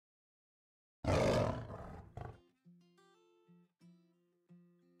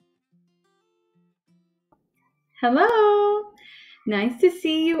Hello, nice to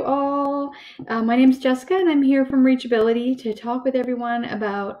see you all. My name is Jessica and I'm here from ReachAbility to talk with everyone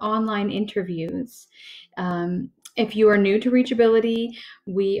about online interviews. If you are new to ReachAbility,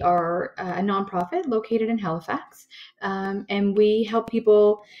 we are a nonprofit located in Halifax, and we help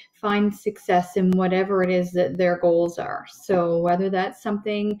people find success in whatever it is that their goals are. So whether that's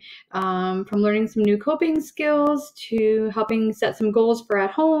something from learning some new coping skills to helping set some goals for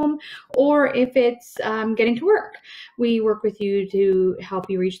at home, or if it's getting to work, we work with you to help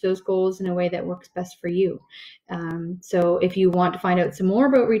you reach those goals in a way that works best for you. So if you want to find out some more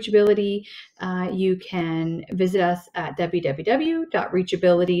about ReachAbility, you can visit us at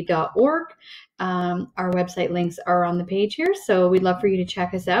www.reachability.org. Our website links are on the page here, so we'd love for you to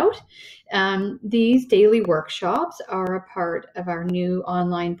check us out. These daily workshops are a part of our new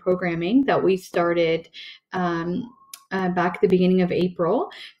online programming that we started back at the beginning of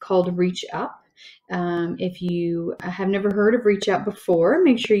April, called ReachUp. If you have never heard of ReachUp before,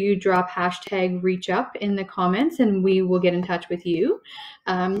 make sure you drop hashtag ReachUp in the comments and we will get in touch with you.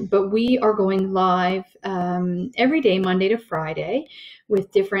 But we are going live every day, Monday to Friday,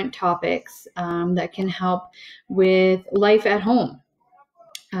 with different topics that can help with life at home,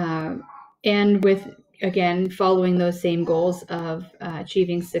 and with, again, following those same goals of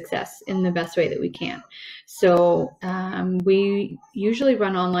achieving success in the best way that we can. So we usually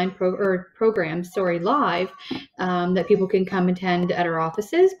run online programs live, that people can come attend at our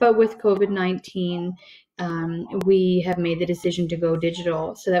offices. But with COVID-19, we have made the decision to go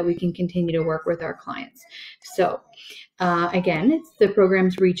digital so that we can continue to work with our clients. So again, the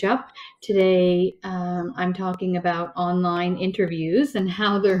program's ReachUp. Today, I'm talking about online interviews and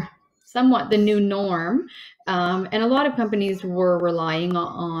how they're somewhat the new norm. And a lot of companies were relying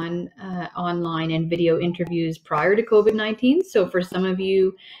on online and video interviews prior to COVID-19. So for some of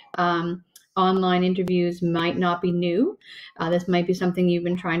you, online interviews might not be new. This might be something you've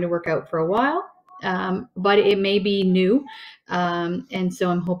been trying to work out for a while, but it may be new. And so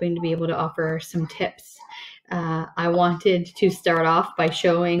I'm hoping to be able to offer some tips. I wanted to start off by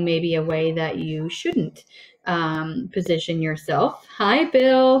showing maybe a way that you shouldn't position yourself. Hi,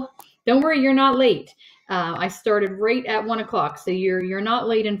 Bill. Don't worry, you're not late. I started right at 1 o'clock, so you're not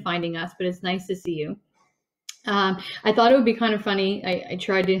late in finding us, but it's nice to see you. I thought it would be kind of funny. I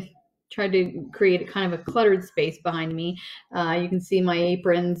tried to create a kind of a cluttered space behind me. You can see my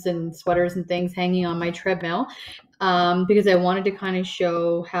aprons and sweaters and things hanging on my treadmill, because I wanted to kind of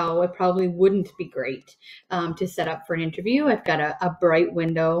show how it probably wouldn't be great to set up for an interview. I've got a bright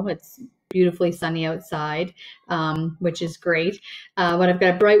window. It's beautifully sunny outside, which is great. But I've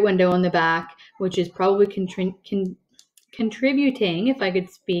got a bright window in the back, which is probably contributing, if I could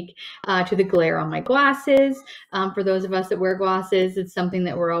speak, to the glare on my glasses. For those of us that wear glasses, it's something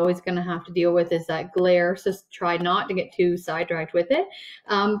that we're always going to have to deal with, is that glare. So try not to get too sidetracked with it.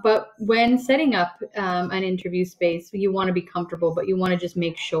 But when setting up an interview space, you want to be comfortable, but you want to just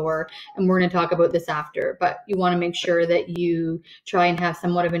make sure, and we're going to talk about this after, but you want to make sure that you try and have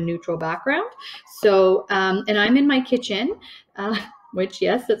somewhat of a neutral background. So, and I'm in my kitchen. Which,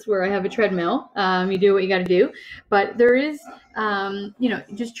 yes, that's where I have a treadmill. You do what you got to do, but there is,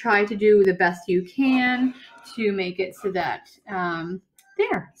 just try to do the best you can to make it so that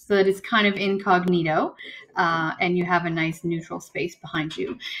so that it's kind of incognito, and you have a nice neutral space behind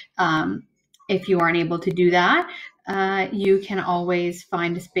you. If you aren't able to do that, you can always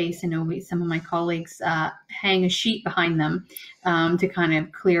find a space. I know some of my colleagues hang a sheet behind them to kind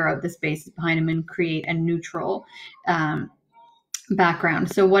of clear out the spaces behind them and create a neutral background.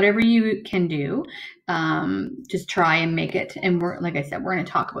 So whatever you can do, just try and make it. And like I said, we're going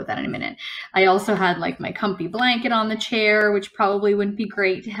to talk about that in a minute. I also had like my comfy blanket on the chair, which probably wouldn't be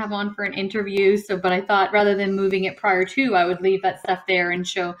great to have on for an interview. But I thought rather than moving it prior to, I would leave that stuff there and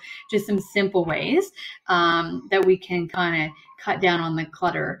show just some simple ways that we can kind of cut down on the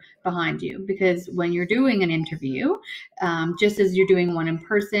clutter behind you. Because when you're doing an interview, just as you're doing one in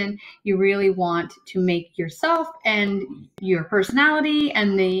person, you really want to make yourself and your personality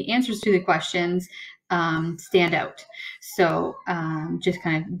and the answers to the questions stand out. So just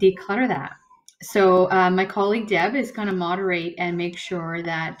kind of declutter that. So my colleague Deb is going to moderate and make sure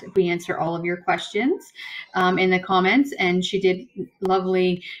that we answer all of your questions in the comments, and she did a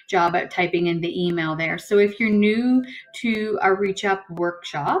lovely job at typing in the email there. So if you're new to our ReachUp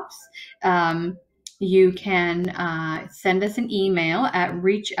workshops, you can send us an email at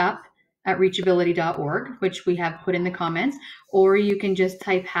reachup at reachability.org, which we have put in the comments, or you can just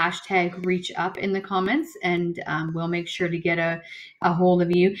type hashtag ReachUp in the comments, and we'll make sure to get a hold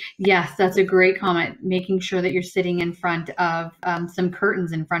of you. Yes, that's a great comment. Making sure that you're sitting in front of some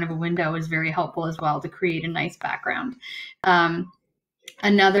curtains in front of a window is very helpful as well to create a nice background.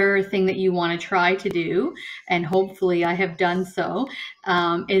 Another thing that you want to try to do, and hopefully I have done so,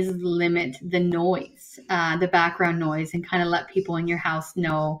 is limit the noise, the background noise, and kind of let people in your house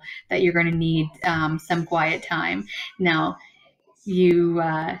know that you're going to need some quiet time. Now,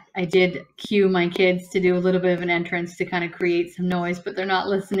 I did cue my kids to do a little bit of an entrance to kind of create some noise, but they're not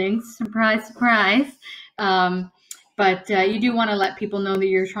listening. Surprise, surprise. But you do want to let people know that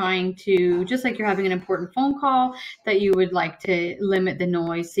you're trying to, just like you're having an important phone call, that you would like to limit the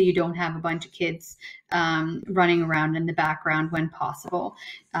noise so you don't have a bunch of kids running around in the background when possible.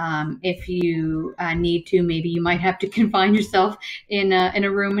 If you need to, maybe you might have to confine yourself in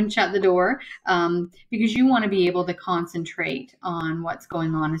a room and shut the door, because you want to be able to concentrate on what's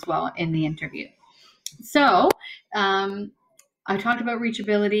going on as well in the interview. So, I talked about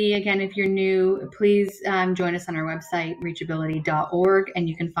reachability. Again, if you're new, please join us on our website, reachability.org, and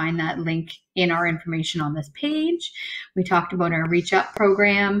you can find that link in our information on this page. We talked about our ReachUp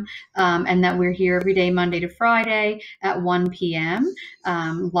program, and that we're here every day, Monday to Friday at 1 p.m.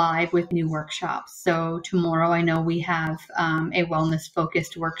 Live with new workshops. So tomorrow I know we have a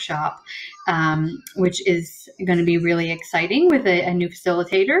wellness-focused workshop, which is going to be really exciting with a new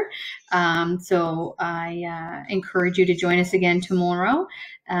facilitator. So I encourage you to join us again tomorrow.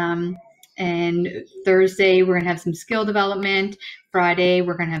 And Thursday, we're going to have some skill development. Friday,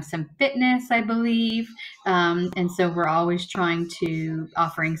 we're going to have some fitness, I believe. And so we're always trying to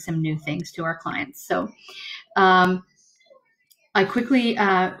offering some new things to our clients. So I quickly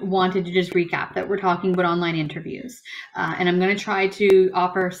wanted to just recap that we're talking about online interviews. And I'm going to try to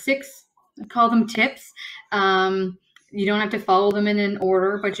offer 6, I call them tips. You don't have to follow them in an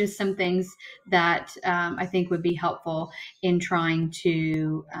order, but just some things that I think would be helpful in trying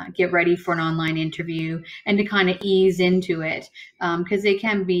to get ready for an online interview and to kind of ease into it, because they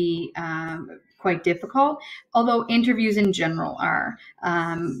can be quite difficult, although interviews in general are.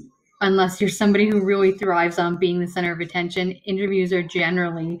 Unless you're somebody who really thrives on being the center of attention, interviews are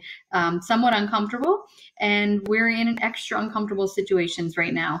generally somewhat uncomfortable, and we're in an extra uncomfortable situations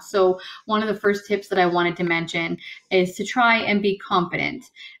right now. So one of the first tips that I wanted to mention is to try and be confident.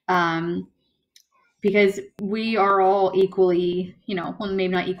 Because we are all equally, well,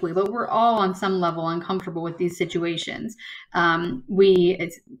 maybe not equally, but we're all on some level uncomfortable with these situations.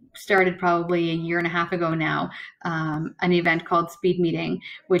 It started probably a year and a half ago now, an event called Speed Meeting,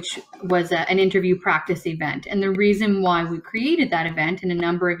 which was an interview practice event. And the reason why we created that event, and a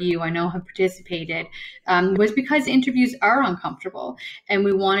number of you I know have participated, was because interviews are uncomfortable. And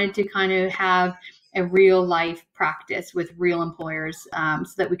we wanted to kind of have a real life practice with real employers,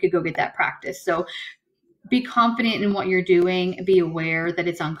 so that we could go get that practice. So be confident in what you're doing. Be aware that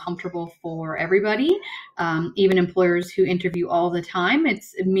it's uncomfortable for everybody, even employers who interview all the time.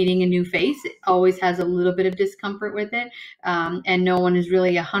 It's meeting a new face. It always has a little bit of discomfort with it, and no one is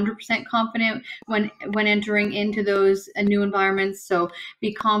really 100% confident when entering into those new environments. So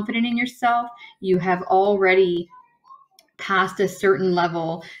be confident in yourself. You have already past a certain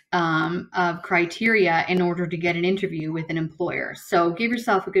level of criteria in order to get an interview with an employer. So give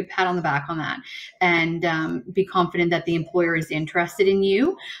yourself a good pat on the back on that, and be confident that the employer is interested in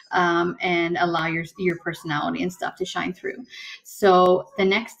you, and allow your personality and stuff to shine through. So the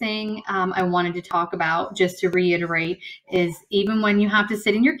next thing I wanted to talk about, just to reiterate, is even when you have to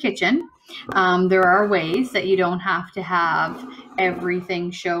sit in your kitchen, there are ways that you don't have to have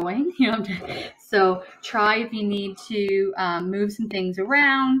everything showing. So try, if you need to move some things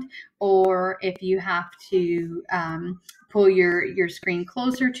around, or if you have to pull your screen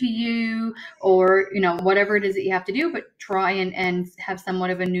closer to you, or whatever it is that you have to do, but try and have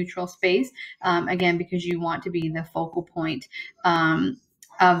somewhat of a neutral space, again, because you want to be the focal point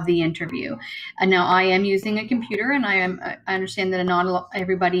of the interview. And now I am using a computer, and I understand that not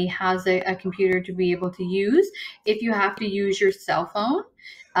everybody has a computer to be able to use. If you have to use your cell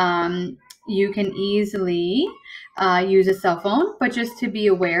phone, you can easily use a cell phone, but just to be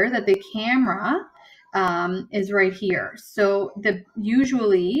aware that the camera is right here. So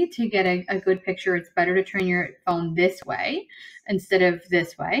usually to get a good picture, it's better to turn your phone this way instead of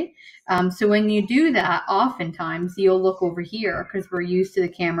this way. So when you do that, oftentimes you'll look over here because we're used to the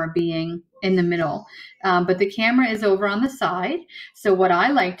camera being in the middle. But the camera is over on the side. So what I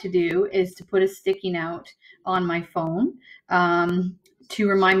like to do is to put a sticky note on my phone to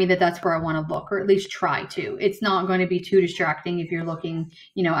remind me that that's where I want to look, or at least try to. It's not going to be too distracting if you're looking,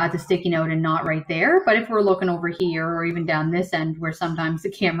 at the sticky note and not right there. But if we're looking over here or even down this end where sometimes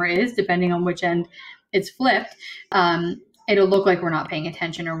the camera is, depending on which end it's flipped, it'll look like we're not paying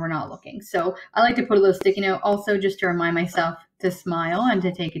attention or we're not looking. So I like to put a little sticky note also just to remind myself to smile and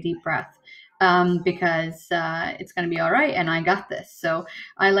to take a deep breath. Because it's going to be all right and I got this. So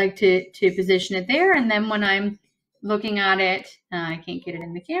I like to position it there, and then when I'm looking at it, I can't get it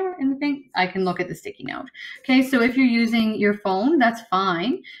in the camera, in the thing, I can look at the sticky note. Okay, so if you're using your phone, that's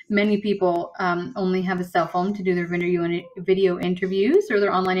fine. Many people only have a cell phone to do their video interviews or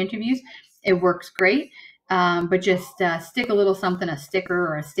their online interviews. It works great. But just stick a little something, a sticker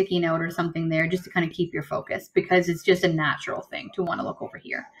or a sticky note or something there just to kind of keep your focus, because it's just a natural thing to want to look over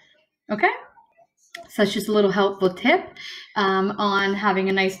here. Okay? So that's just a little helpful tip on having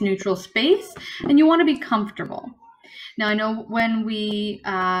a nice neutral space, and you want to be comfortable. Now, I know when we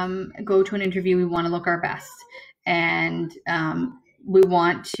go to an interview, we want to look our best, and we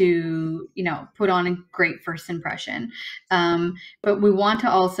want to, put on a great first impression. But we want to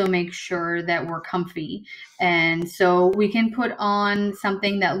also make sure that we're comfy. And so we can put on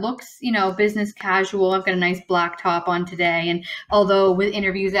something that looks, business casual. I've got a nice black top on today. And although with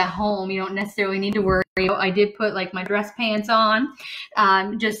interviews at home, you don't necessarily need to worry. I did put like my dress pants on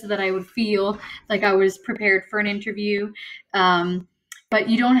just so that I would feel like I was prepared for an interview. But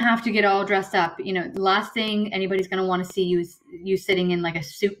you don't have to get all dressed up. The last thing anybody's going to want to see you is you sitting in like a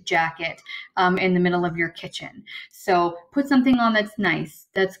suit jacket in the middle of your kitchen. So put something on that's nice,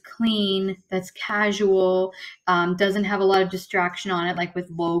 that's clean, that's casual, doesn't have a lot of distraction on it, like with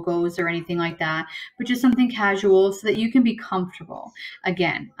logos or anything like that, but just something casual so that you can be comfortable.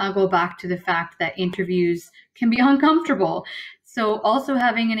 Again, I'll go back to the fact that interviews can be uncomfortable. So also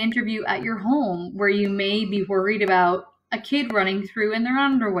having an interview at your home where you may be worried about a kid running through in their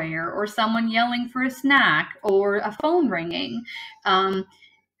underwear, or someone yelling for a snack, or a phone ringing.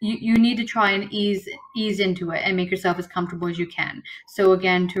 You need to try and ease into it and make yourself as comfortable as you can. So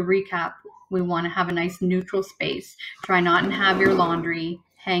again, to recap, we want to have a nice neutral space. Try not to have your laundry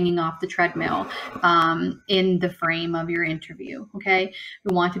hanging off the treadmill in the frame of your interview. Okay,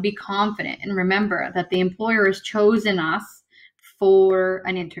 we want to be confident, and remember that the employer has chosen us for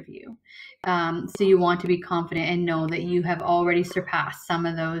an interview. So you want to be confident and know that you have already surpassed some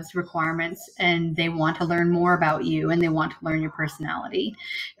of those requirements, and they want to learn more about you, and they want to learn your personality.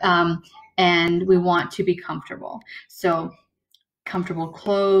 And we want to be comfortable. So comfortable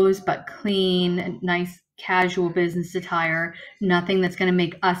clothes, but clean, nice casual business attire, nothing that's going to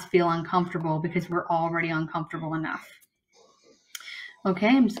make us feel uncomfortable because we're already uncomfortable enough. Okay,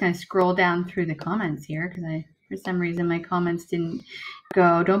 I'm just going to scroll down through the comments here because for some reason my comments didn't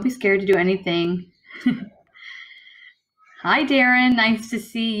go. Don't be scared to do anything. Hi, Darren. Nice to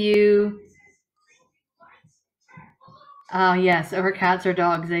see you. Oh, yes, over cats or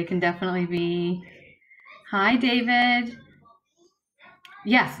dogs. They can definitely be. Hi, David.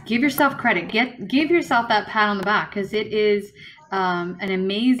 Yes, give yourself credit. Give yourself that pat on the back, because it is an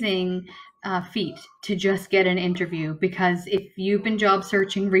amazing feat to just get an interview. Because if you've been job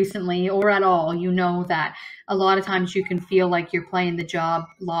searching recently or at all, you know that a lot of times you can feel like you're playing the job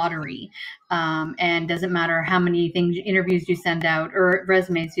lottery, and doesn't matter how many interviews you send out, or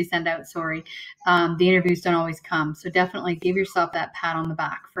resumes you send out, sorry, the interviews don't always come. So definitely give yourself that pat on the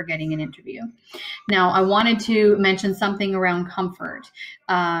back for getting an interview. Now, I wanted to mention something around comfort.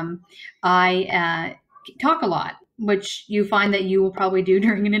 I talk a lot, which you find that you will probably do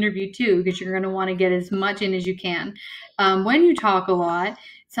during an interview too, because you're going to want to get as much in as you can. When you talk a lot,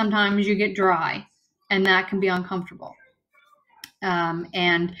 sometimes you get dry, and that can be uncomfortable.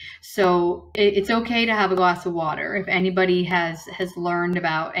 And so it's okay to have a glass of water. If anybody has learned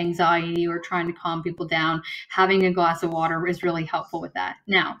about anxiety or trying to calm people down, having a glass of water is really helpful with that.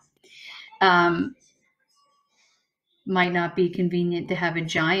 Now, might not be convenient to have a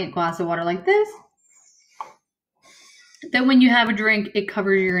giant glass of water like this. Then when you have a drink, it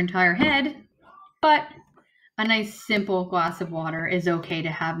covers your entire head, but a nice simple glass of water is okay to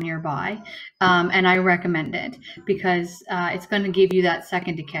have nearby. And I recommend it because it's going to give you that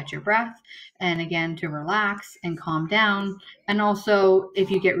second to catch your breath, and again, to relax and calm down. And also, if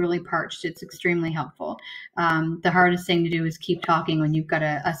you get really parched, it's extremely helpful. The hardest thing to do is keep talking when you've got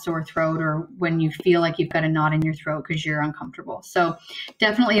a sore throat, or when you feel like you've got a knot in your throat because you're uncomfortable. So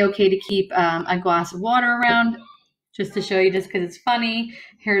definitely okay to keep a glass of water around, just to show you, just because it's funny.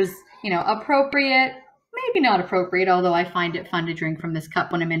 Here's, appropriate, maybe not appropriate, although I find it fun to drink from this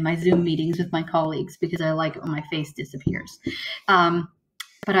cup when I'm in my Zoom meetings with my colleagues, because I like it when my face disappears.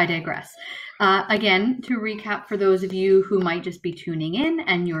 But I digress. Again, to recap for those of you who might just be tuning in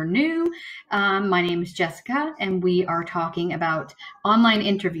and you're new, my name is Jessica, and we are talking about online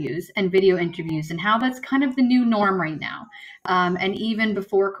interviews and video interviews and how that's kind of the new norm right now. And even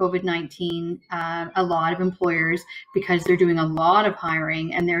before COVID-19, a lot of employers, because they're doing a lot of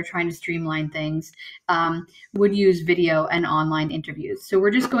hiring and they're trying to streamline things, would use video and online interviews. So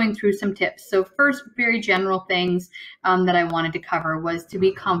we're just going through some tips. So first, very general things that I wanted to cover was to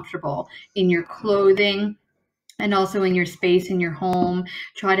be comfortable in your clothing and also in your space in your home.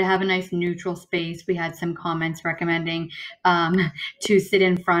 Try to have a nice neutral space. We had some comments recommending to sit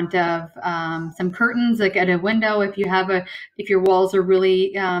in front of some curtains, like at a window. If your walls are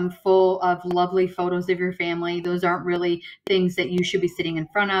really full of lovely photos of your family, those aren't really things that you should be sitting in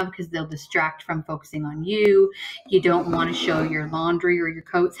front of because they'll distract from focusing on you. You don't want to show your laundry or your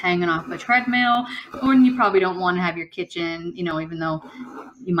coats hanging off a treadmill, or you probably don't want to have your kitchen, even though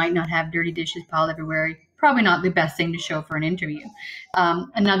you might not have dirty dishes piled everywhere. Probably not the best thing to show for an interview.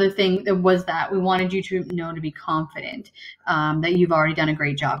 Another thing was that we wanted you to know to be confident that you've already done a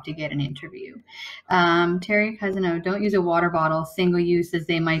great job to get an interview. Terry Cousino, don't use a water bottle, single use, as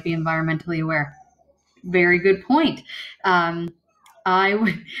they might be environmentally aware. Very good point. I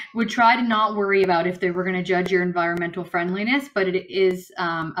would try to not worry about if they were going to judge your environmental friendliness, but it is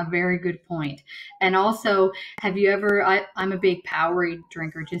a very good point. And also, have you ever, I'm a big Powerade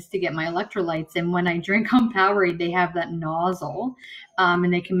drinker just to get my electrolytes. And when I drink on Powerade, they have that nozzle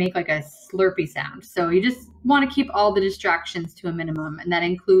and they can make like a slurpy sound. So you just want to keep all the distractions to a minimum. And that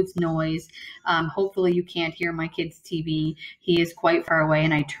includes noise. Hopefully you can't hear my kid's TV. He is quite far away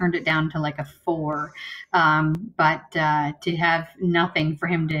and I turned it down to like a 4. But to have nothing for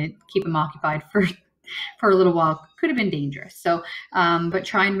him to keep him occupied for a little while could have been dangerous. So, but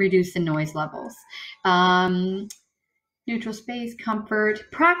try and reduce the noise levels. Neutral space, comfort,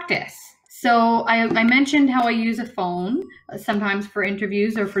 practice. So I mentioned how I use a phone sometimes for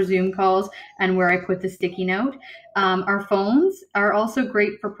interviews or for Zoom calls and where I put the sticky note. Our phones are also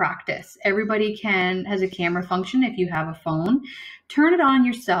great for practice. Everybody has a camera function if you have a phone. Turn it on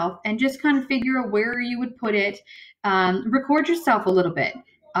yourself and just kind of figure out where you would put it. Record yourself a little bit.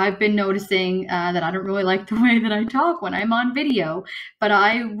 I've been noticing that I don't really like the way that I talk when I'm on video, but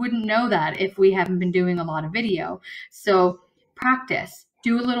I wouldn't know that if we haven't been doing a lot of video. So practice.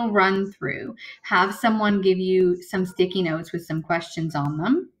 Do a little run through. Have someone give you some sticky notes with some questions on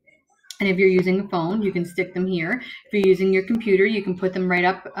them. And if you're using a phone, you can stick them here. If you're using your computer, you can put them right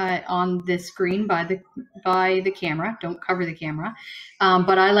up on the screen by the camera. Don't cover the camera.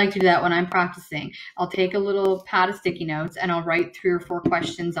 But I like to do that when I'm practicing. I'll take a little pad of sticky notes and I'll write 3 or 4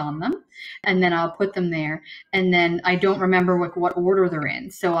 questions on them. And then I'll put them there. And then I don't remember what order they're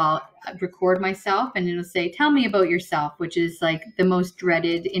in. So I'll record myself and it'll say, tell me about yourself, which is like the most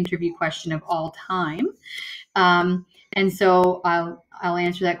dreaded interview question of all time. And so I'll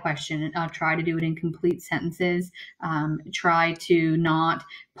answer that question and I'll try to do it in complete sentences. Try to not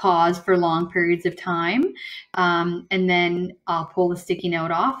pause for long periods of time. And then I'll pull the sticky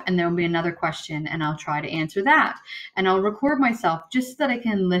note off and there'll be another question and I'll try to answer that. And I'll record myself just so that I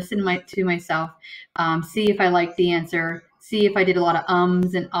can listen to myself, see if I like the answer, see if I did a lot of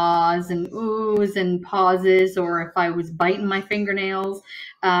ums and ahs and oohs and pauses, or if I was biting my fingernails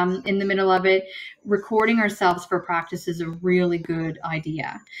in the middle of it. Recording ourselves for practice is a really good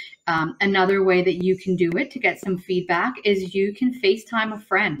idea. Another way that you can do it to get some feedback is you can FaceTime a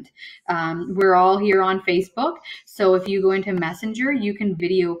friend. We're all here on Facebook. So if you go into Messenger, you can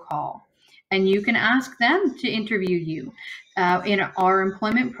video call and you can ask them to interview you. In our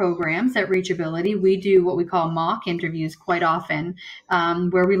employment programs at ReachAbility, we do what we call mock interviews quite often,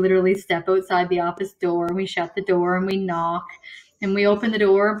 where we literally step outside the office door and we shut the door and we knock and we open the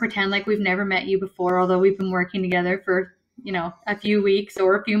door and pretend like we've never met you before, although we've been working together for a few weeks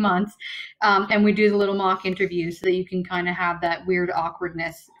or a few months. And we do the little mock interview so that you can kind of have that weird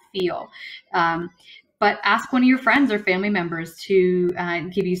awkwardness feel. But ask one of your friends or family members to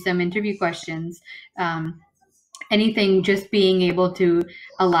give you some interview questions. Anything, just being able to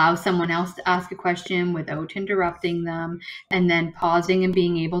allow someone else to ask a question without interrupting them, and then pausing and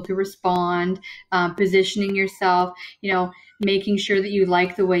being able to respond, positioning yourself, making sure that you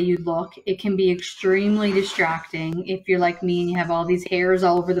like the way you look. It can be extremely distracting if you're like me and you have all these hairs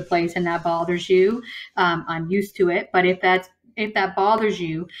all over the place and that bothers you. I'm used to it, but if that bothers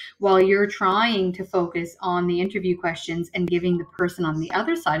you while you're trying to focus on the interview questions and giving the person on the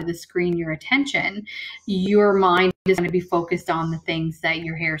other side of the screen your attention, your mind just going to be focused on the things that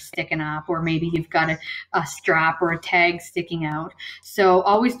your hair's sticking up, or maybe you've got a strap or a tag sticking out. So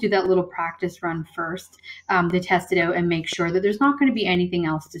always do that little practice run first to test it out and make sure that there's not going to be anything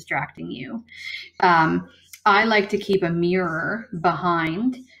else distracting you. I like to keep a mirror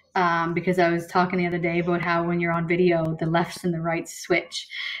behind because I was talking the other day about how when you're on video, the lefts and the rights switch.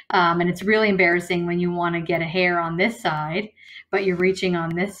 And it's really embarrassing when you want to get a hair on this side, but you're reaching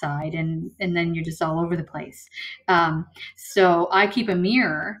on this side, and then you're just all over the place. So I keep a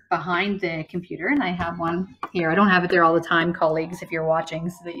mirror behind the computer, and I have one here. I don't have it there all the time, colleagues, if you're watching,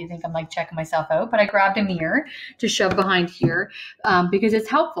 so that you think I'm like checking myself out, but I grabbed a mirror to shove behind here because it's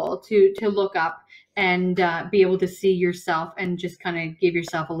helpful to look up and be able to see yourself and just kind of give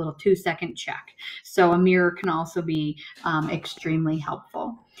yourself a little 2-second check. So a mirror can also be extremely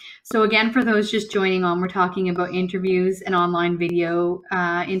helpful. So again, for those just joining on, we're talking about interviews and online video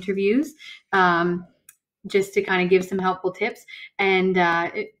interviews, just to kind of give some helpful tips. And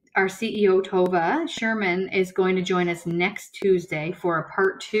our CEO, Tova Sherman, is going to join us next Tuesday for a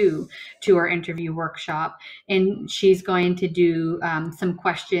part 2 to our interview workshop. And she's going to do some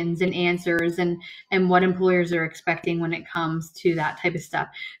questions and answers and what employers are expecting when it comes to that type of stuff.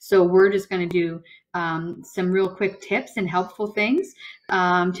 So we're just going to do some real quick tips and helpful things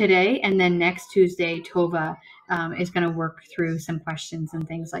today. And then next Tuesday, Tova is going to work through some questions and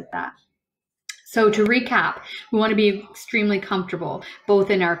things like that. So to recap, we want to be extremely comfortable, both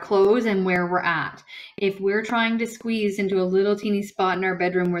in our clothes and where we're at. If we're trying to squeeze into a little teeny spot in our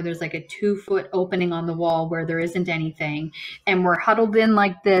bedroom where there's like a 2-foot opening on the wall where there isn't anything, and we're huddled in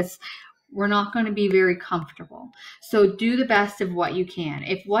like this, we're not going to be very comfortable. So do the best of what you can.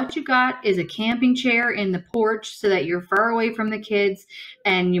 If what you got is a camping chair in the porch so that you're far away from the kids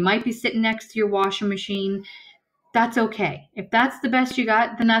and you might be sitting next to your washing machine, that's okay. If that's the best you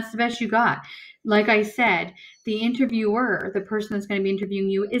got, then that's the best you got. Like I said, the interviewer, the person that's going to be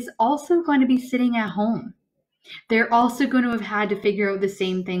interviewing you, is also going to be sitting at home. They're also going to have had to figure out the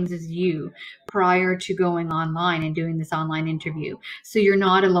same things as you prior to going online and doing this online interview. So you're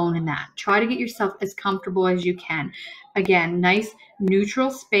not alone in that. Try to get yourself as comfortable as you can. Again, nice neutral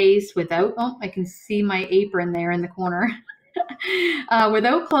space without, oh, I can see my apron there in the corner.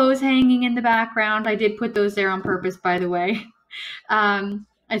 Without clothes hanging in the background. I did put those there on purpose, by the way.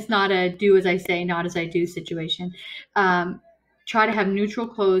 It's not a do as I say, not as I do situation. Try to have neutral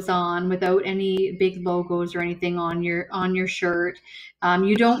clothes on without any big logos or anything on your shirt.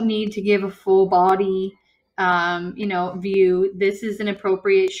 You don't need to give a full body view. This is an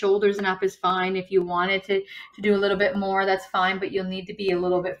appropriate, shoulders and up is fine. If you wanted to do a little bit more, that's fine, but you'll need to be a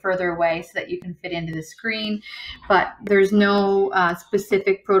little bit further away so that you can fit into the screen. But there's no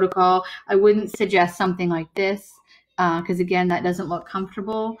specific protocol. I wouldn't suggest something like this because again, that doesn't look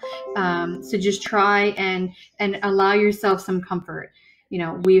comfortable. So just try and allow yourself some comfort. You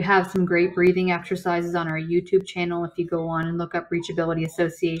know, we have some great breathing exercises on our YouTube channel. If you go on and look up ReachAbility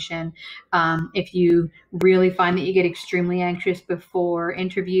Association, if you really find that you get extremely anxious before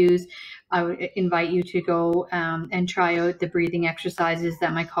interviews, I would invite you to go and try out the breathing exercises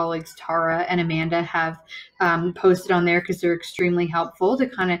that my colleagues Tara and Amanda have posted on there, because they're extremely helpful to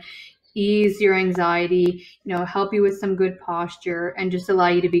kind of ease your anxiety, help you with some good posture and just allow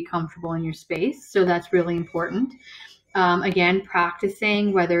you to be comfortable in your space. So that's really important. Again,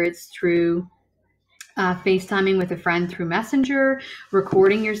 practicing, whether it's through FaceTiming with a friend through Messenger,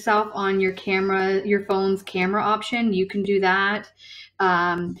 recording yourself on your camera, your phone's camera option, you can do that.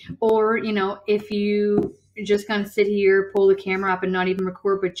 Or, if you just kind of sit here, pull the camera up and not even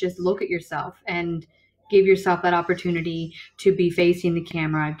record, but just look at yourself and give yourself that opportunity to be facing the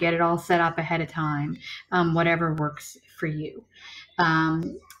camera, get it all set up ahead of time, whatever works for you.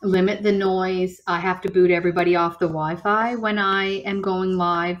 Limit the noise. I have to boot everybody off the Wi-Fi when I am going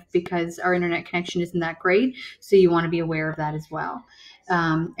live because our internet connection isn't that great. So you want to be aware of that as well.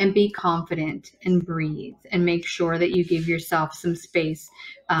 And be confident and breathe and make sure that you give yourself some space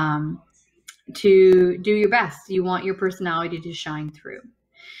to do your best. You want your personality to shine through.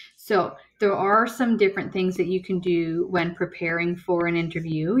 So there are some different things that you can do when preparing for an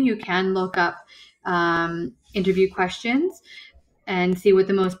interview. You can look up interview questions and see what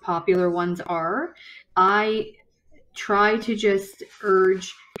the most popular ones are. I try to just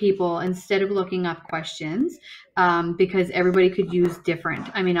urge people, instead of looking up questions, because everybody could use different.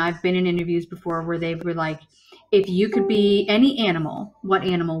 I mean, I've been in interviews before where they were like, if you could be any animal, what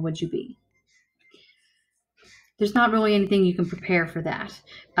animal would you be? There's not really anything you can prepare for that.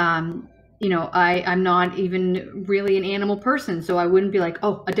 I'm not even really an animal person, so I wouldn't be like,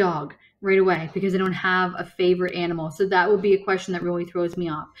 oh, a dog right away, because I don't have a favorite animal. So that would be a question that really throws me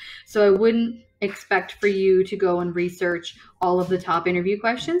off. So I wouldn't expect for you to go and research all of the top interview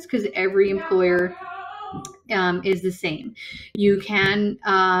questions, because every employer is the same. You can,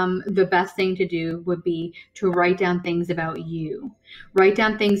 the best thing to do would be to write down things about you. Write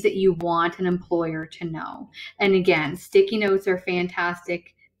down things that you want an employer to know. And again, sticky notes are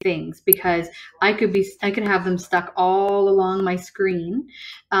fantastic things, because I could have them stuck all along my screen,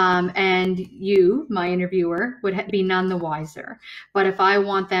 and you, my interviewer, would be none the wiser. But if I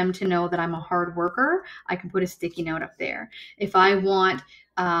want them to know that I'm a hard worker, I can put a sticky note up there. If I want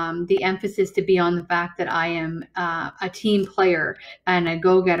the emphasis to be on the fact that I am a team player and a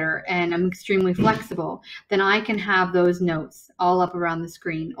go-getter and I'm extremely flexible, then I can have those notes all up around the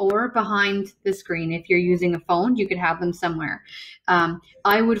screen or behind the screen. If you're using a phone, you could have them somewhere.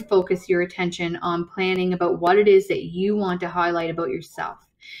 I would focus your attention on planning about what it is that you want to highlight about yourself.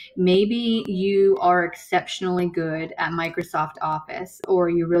 Maybe you are exceptionally good at Microsoft Office, or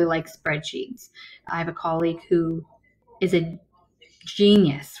you really like spreadsheets. I have a colleague who is a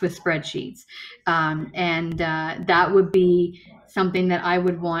genius with spreadsheets, and that would be something that I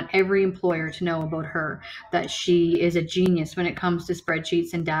would want every employer to know about her, that she is a genius when it comes to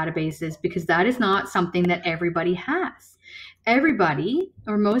spreadsheets and databases, because that is not something that everybody has. Everybody,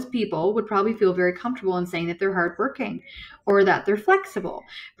 or most people, would probably feel very comfortable in saying that they're hardworking or that they're flexible,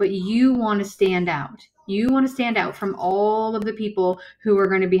 but you want to stand out. You want to stand out from all of the people who are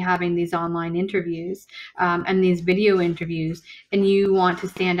going to be having these online interviews and these video interviews, and you want to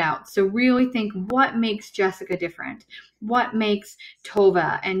stand out. So really think, what makes Jessica different? What makes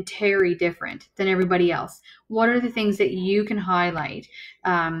Tova and Terry different than everybody else? What are the things that you can highlight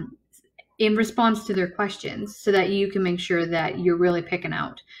in response to their questions, so that you can make sure that you're really picking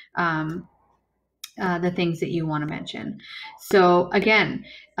out the things that you want to mention? So again,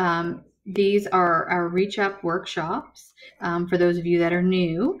 these are our ReachUp workshops. For those of you that are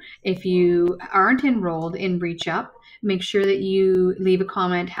new, if you aren't enrolled in ReachUp, make sure that you leave a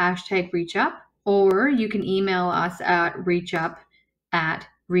comment, #ReachUp, or you can email us at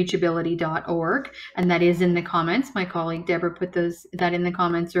reachability.org, and that is in the comments. My colleague Deborah put that in the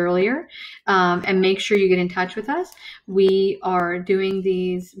comments earlier. And make sure you get in touch with us. We are doing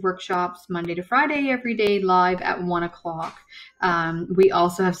these workshops Monday to Friday, every day, live at 1 o'clock. We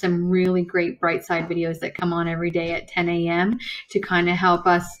also have some really great Brightside videos that come on every day at 10 a.m. to kind of help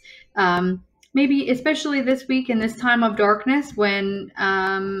us, maybe especially this week in this time of darkness, when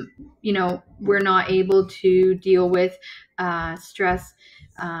we're not able to deal with stress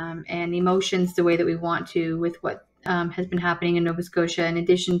and emotions the way that we want to, with what has been happening in Nova Scotia, in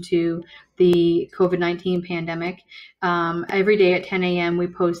addition to the COVID-19 pandemic. Every day at 10 a.m. we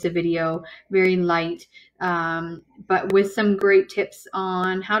post a video, very light, but with some great tips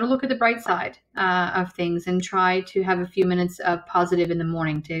on how to look at the bright side of things, and try to have a few minutes of positive in the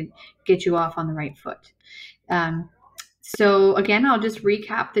morning to get you off on the right foot. So again, I'll just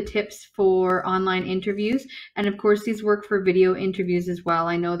recap the tips for online interviews. And of course, these work for video interviews as well.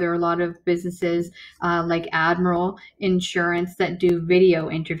 I know there are a lot of businesses like Admiral Insurance that do video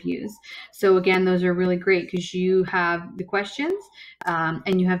interviews. So again, those are really great, because you have the questions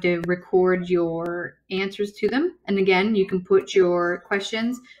and you have to record your answers to them. And again, you can put your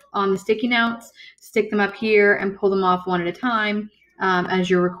questions on the sticky notes, stick them up here, and pull them off one at a time as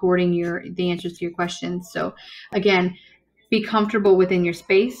you're recording the answers to your questions. So again, be comfortable within your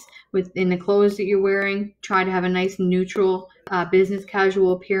space, within the clothes that you're wearing. Try to have a nice neutral business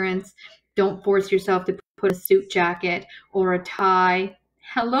casual appearance. Don't force yourself to put a suit jacket or a tie.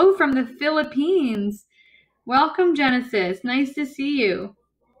 Hello from the Philippines. Welcome, Genesis. Nice to see you.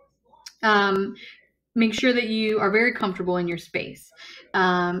 Make sure that you are very comfortable in your space,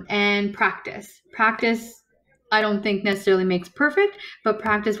 and practice. Practice, I don't think necessarily makes perfect, but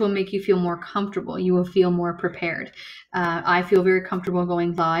practice will make you feel more comfortable. You will feel more prepared. I feel very comfortable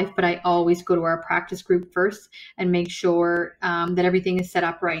going live, but I always go to our practice group first and make sure that everything is set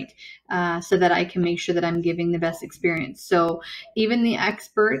up right, so that I can make sure that I'm giving the best experience. So even the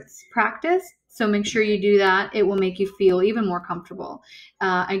experts practice. So make sure you do that. It will make you feel even more comfortable.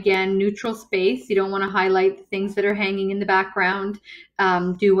 Again, neutral space. You don't want to highlight the things that are hanging in the background.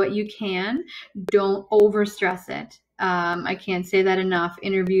 Do what you can. Don't overstress it. I can't say that enough.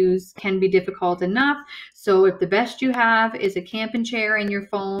 Interviews can be difficult enough. So if the best you have is a camping chair and your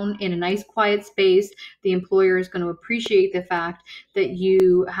phone in a nice quiet space, the employer is going to appreciate the fact that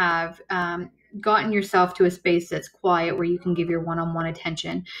you have gotten yourself to a space that's quiet, where you can give your one-on-one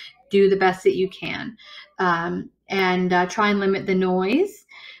attention. Do the best that you can, and try and limit the noise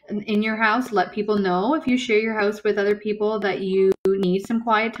in your house. Let people know, if you share your house with other people, that you need some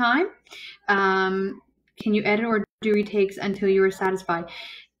quiet time. Can you edit or do retakes until you are satisfied?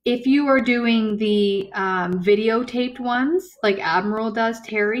 If you are doing the videotaped ones, like Admiral does,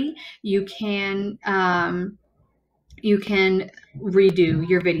 Terry, you can redo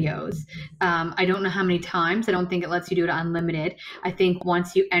your videos. I don't know how many times. I don't think it lets you do it unlimited. I think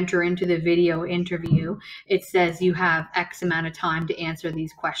once you enter into the video interview, it says you have X amount of time to answer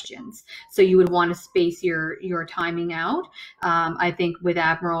these questions. So you would want to space your timing out. I think with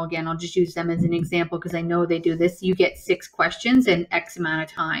Admiral, again, I'll just use them as an example because I know they do this. You get 6 questions in X amount of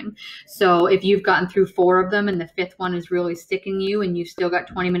time. So if you've gotten through 4 of them and the 5th one is really sticking you and you've still got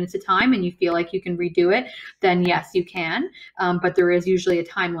 20 minutes of time and you feel like you can redo it, then yes, you can. But there is usually a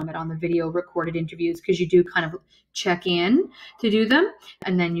time limit on the video recorded interviews because you do kind of check in to do them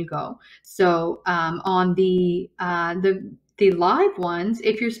and then you go. So on the live ones,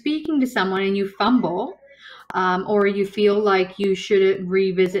 if you're speaking to someone and you fumble, or you feel like you should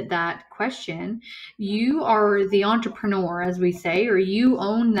revisit that question, you are the entrepreneur, as we say, or you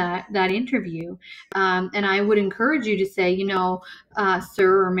own that interview. And I would encourage you to say,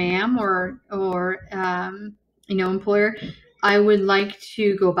 sir or ma'am or employer, I would like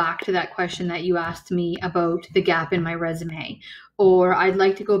to go back to that question that you asked me about the gap in my resume. Or I'd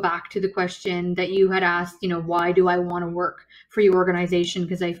like to go back to the question that you had asked, why do I want to work for your organization?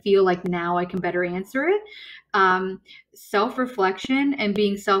 Because I feel like now I can better answer it. Self-reflection and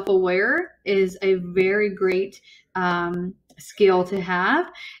being self-aware is a very great skill to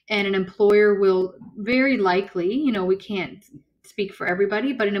have. And an employer will very likely, we can't speak for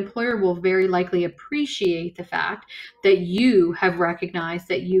everybody, but an employer will very likely appreciate the fact that you have recognized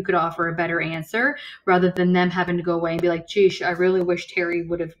that you could offer a better answer rather than them having to go away and be like, geez, I really wish Terry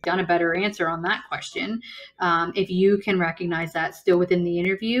would have done a better answer on that question. If you can recognize that still within the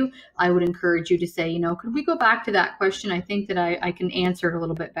interview, I would encourage you to say, could we go back to that question? I think that I can answer it a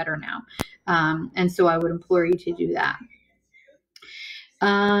little bit better now. And so I would implore you to do that.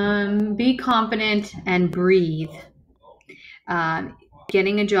 Be confident and breathe.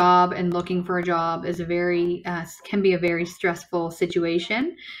 Getting a job and looking for a job is can be a very stressful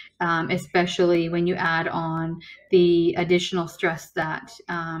situation, especially when you add on the additional stress that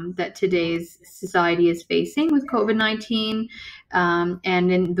today's society is facing with COVID-19,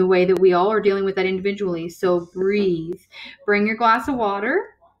 and in the way that we all are dealing with that individually. So breathe. Bring your glass of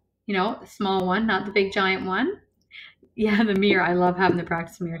water, a small one, not the big giant one. Yeah, the mirror. I love having the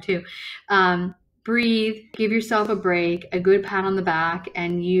practice mirror too. Breathe, give yourself a break, a good pat on the back,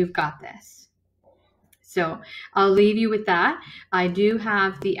 and you've got this. So I'll leave you with that. I do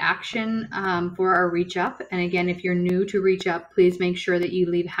have the action for our ReachUp. And again, if you're new to ReachUp, please make sure that you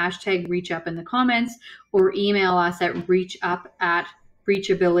leave hashtag ReachUp in the comments or email us at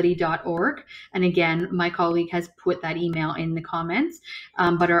reachUp@reachability.org. And again, my colleague has put that email in the comments.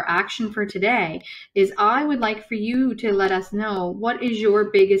 But our action for today is I would like for you to let us know, what is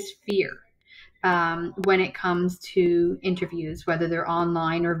your biggest fear when it comes to interviews, whether they're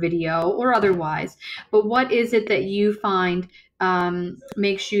online or video or otherwise. But what is it that you find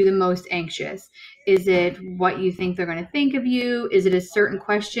makes you the most anxious? Is it what you think they're going to think of you? Is it a certain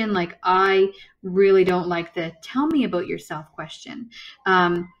question? Like, I really don't like the tell me about yourself question.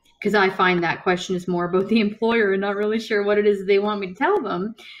 Because I find that question is more about the employer and not really sure what it is they want me to tell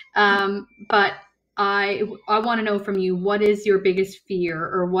them. But I want to know from you, what is your biggest fear,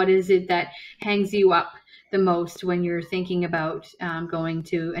 or what is it that hangs you up the most when you're thinking about going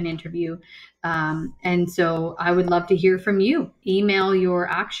to an interview? And so I would love to hear from you. Email your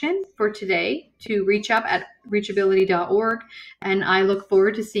action for today to reachup@reachability.org. And I look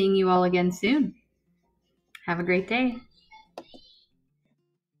forward to seeing you all again soon. Have a great day.